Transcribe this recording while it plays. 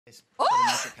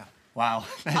Wow,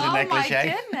 there's a Oh negligee.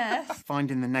 my goodness.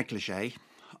 Finding the negligee,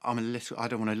 I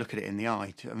don't want to look at it in the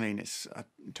eye. I mean, I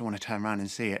don't want to turn around and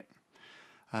see it.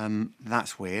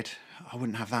 That's weird. I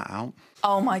wouldn't have that out.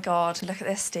 Oh my God, look at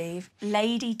this, Steve.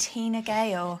 Lady Tina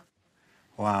Gale.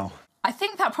 Wow. I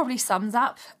think that probably sums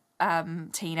up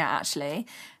Tina, actually.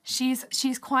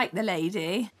 She's quite the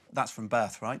lady. That's from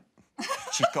birth, right?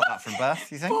 She's got that from birth,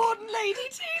 do you think? Born Lady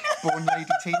Tina. Born Lady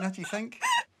Tina, do you think?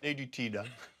 Lady Tina.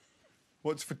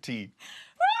 What's for tea?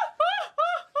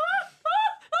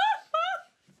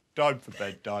 Time for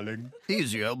bed, darling.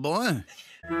 Easy, old boy.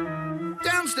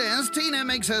 Downstairs, Tina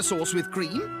makes her sauce with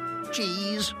cream,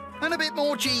 cheese, and a bit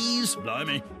more cheese.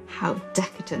 Blimey. How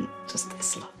decadent does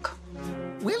this look?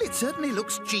 Well, it certainly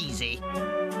looks cheesy.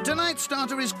 Tonight's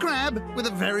starter is crab with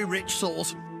a very rich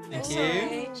sauce. Thank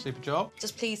you. Super job.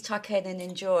 Just please tuck in and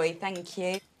enjoy. Thank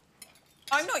you.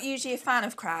 I'm not usually a fan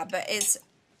of crab, but it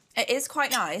is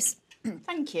quite nice.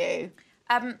 Thank you.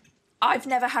 I've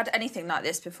never had anything like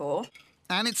this before.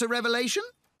 And it's a revelation?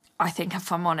 I think,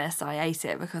 if I'm honest, I ate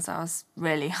it because I was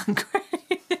really hungry.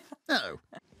 Oh.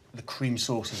 The cream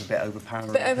sauce is a bit overpowering.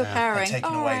 A bit overpowering. And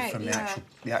taken Oh, away right, from yeah.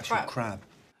 the actual Right. crab.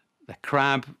 The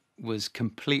crab was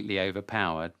completely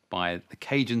overpowered by the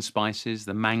Cajun spices,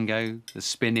 the mango, the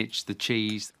spinach, the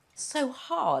cheese. So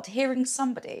hard hearing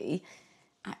somebody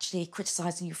actually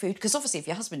criticising your food, because obviously if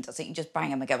your husband does it, you just bang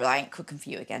him and go, well, I ain't cooking for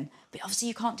you again. But obviously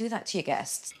you can't do that to your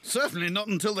guests. Certainly not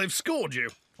until they've scored you.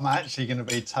 I'm actually going to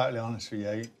be totally honest with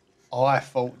you. I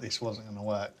thought this wasn't going to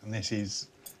work, and this is,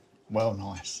 well,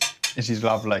 nice. This is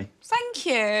lovely. Thank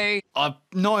you. I've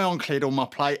nigh on cleared all my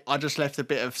plate. I just left a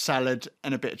bit of salad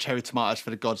and a bit of cherry tomatoes for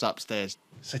the gods upstairs.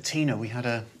 So, Tina, we had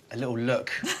a little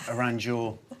look around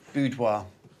your boudoir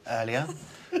earlier.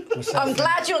 I'm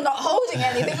glad you're not holding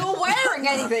anything or wearing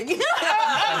anything.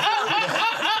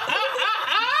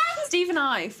 Steve and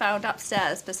I found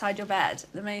upstairs beside your bed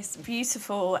the most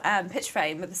beautiful picture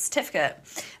frame with a certificate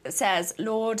that says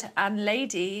Lord and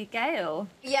Lady Gale.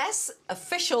 Yes,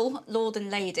 official Lord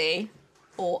and Lady,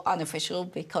 or unofficial,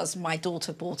 because my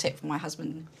daughter bought it for my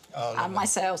husband and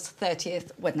myself's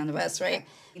 30th wedding anniversary.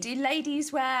 Do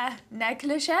ladies wear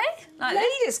negligee? Like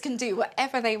Ladies can do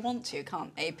whatever they want to,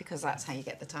 can't they? Because that's how you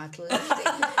get the title lady.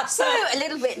 So a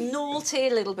little bit naughty,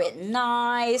 a little bit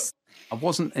nice. I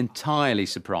wasn't entirely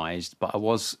surprised, but I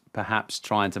was perhaps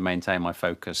trying to maintain my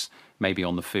focus maybe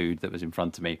on the food that was in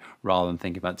front of me rather than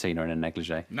thinking about Tina in a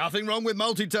negligee. Nothing wrong with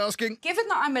multitasking. Given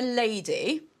that I'm a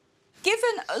lady,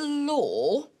 given a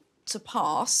law to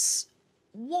pass,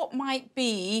 what might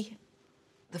be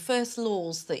the first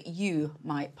laws that you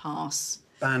might pass?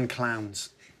 Ban clowns.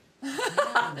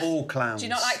 All clowns. Do you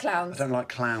not like clowns? I don't like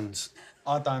clowns.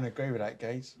 I don't agree with that,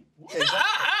 Gaze.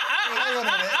 Hang on a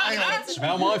minute, hang on.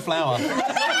 Smell my flower.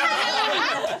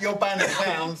 You're banning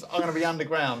clowns, I'm going to be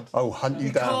underground. Oh, hunt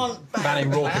you down. Banning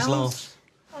raucous laughs.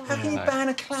 How can you ban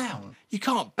a clown? You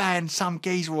can't ban some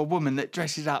geezer or a woman that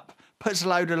dresses up, puts a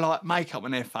load of like makeup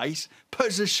on their face,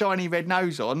 puts a shiny red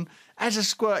nose on, has a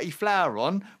squirty flower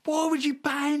on. Why would you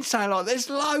ban something like that? There's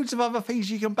loads of other things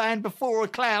you can ban before a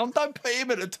clown. Don't put him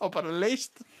at the top of the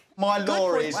list. My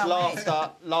law point, is well made.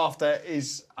 laughter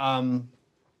is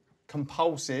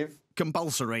compulsive,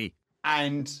 Compulsory.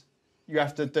 and you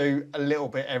have to do a little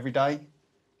bit every day.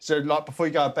 So, like, before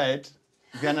you go to bed,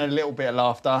 if you had a little bit of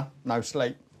laughter, no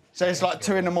sleep. So it's like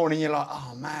 2 in the morning, you're like,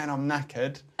 oh, man, I'm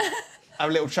knackered. Have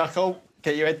a little chuckle,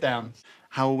 get your head down.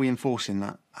 How are we enforcing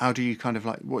that? How do you kind of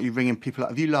like, what are you ringing people up?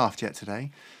 Have you laughed yet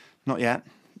today? Not yet.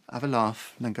 Have a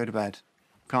laugh and then go to bed.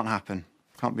 Can't happen.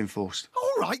 Can't be enforced.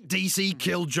 All right, DC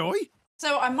Killjoy.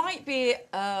 So I might be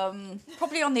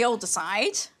probably on the older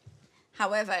side.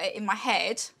 However, in my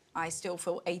head, I still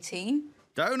feel 18.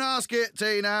 Don't ask it,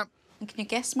 Tina. And can you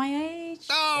guess my age?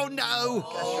 Oh, no.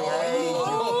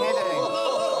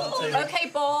 OK,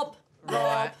 Bob.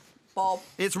 Right. Bob.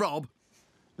 It's Rob.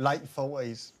 Late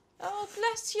 40s. Oh,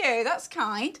 bless you. That's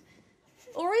kind.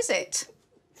 Or is it,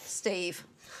 Steve?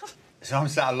 So I'm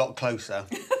sat a lot closer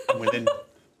and within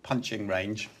punching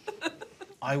range.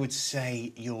 I would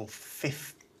say you're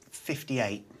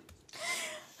 58.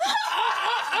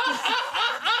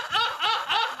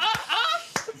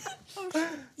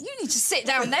 You need to sit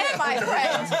down there, my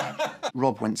friend.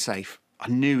 Rob went safe. I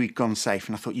knew he'd gone safe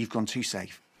and I thought, you've gone too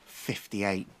safe.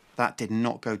 58. That did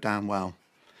not go down well.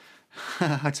 I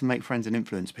had to make friends and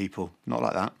influence people. Not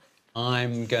like that.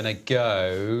 I'm going to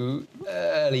go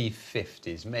early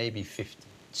 50s, maybe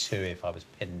 52 if I was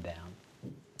pinned down.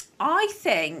 I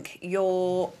think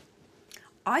you're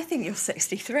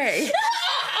 63.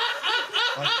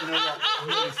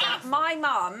 My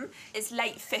mum is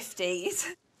late 50s.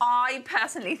 I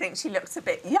personally think she looks a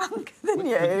bit younger than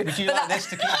you. Would you like this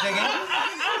to keep digging?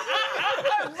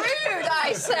 Rude,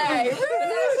 I say. Rude.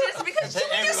 Just because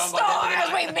You start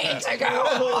as we mean to go.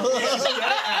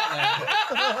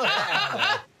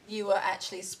 You were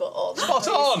actually spot on. Spot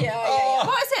on! Yeah.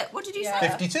 What is it? What did you say?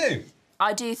 52.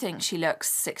 I do think she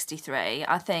looks 63.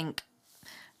 I think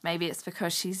maybe it's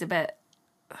because she's a bit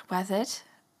weathered.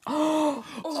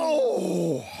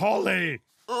 Oh, Holly!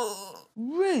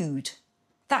 Rude.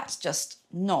 That's just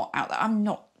not out there.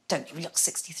 Don't you look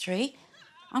 63?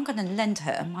 I'm going to lend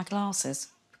her my glasses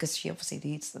because she obviously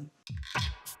needs them.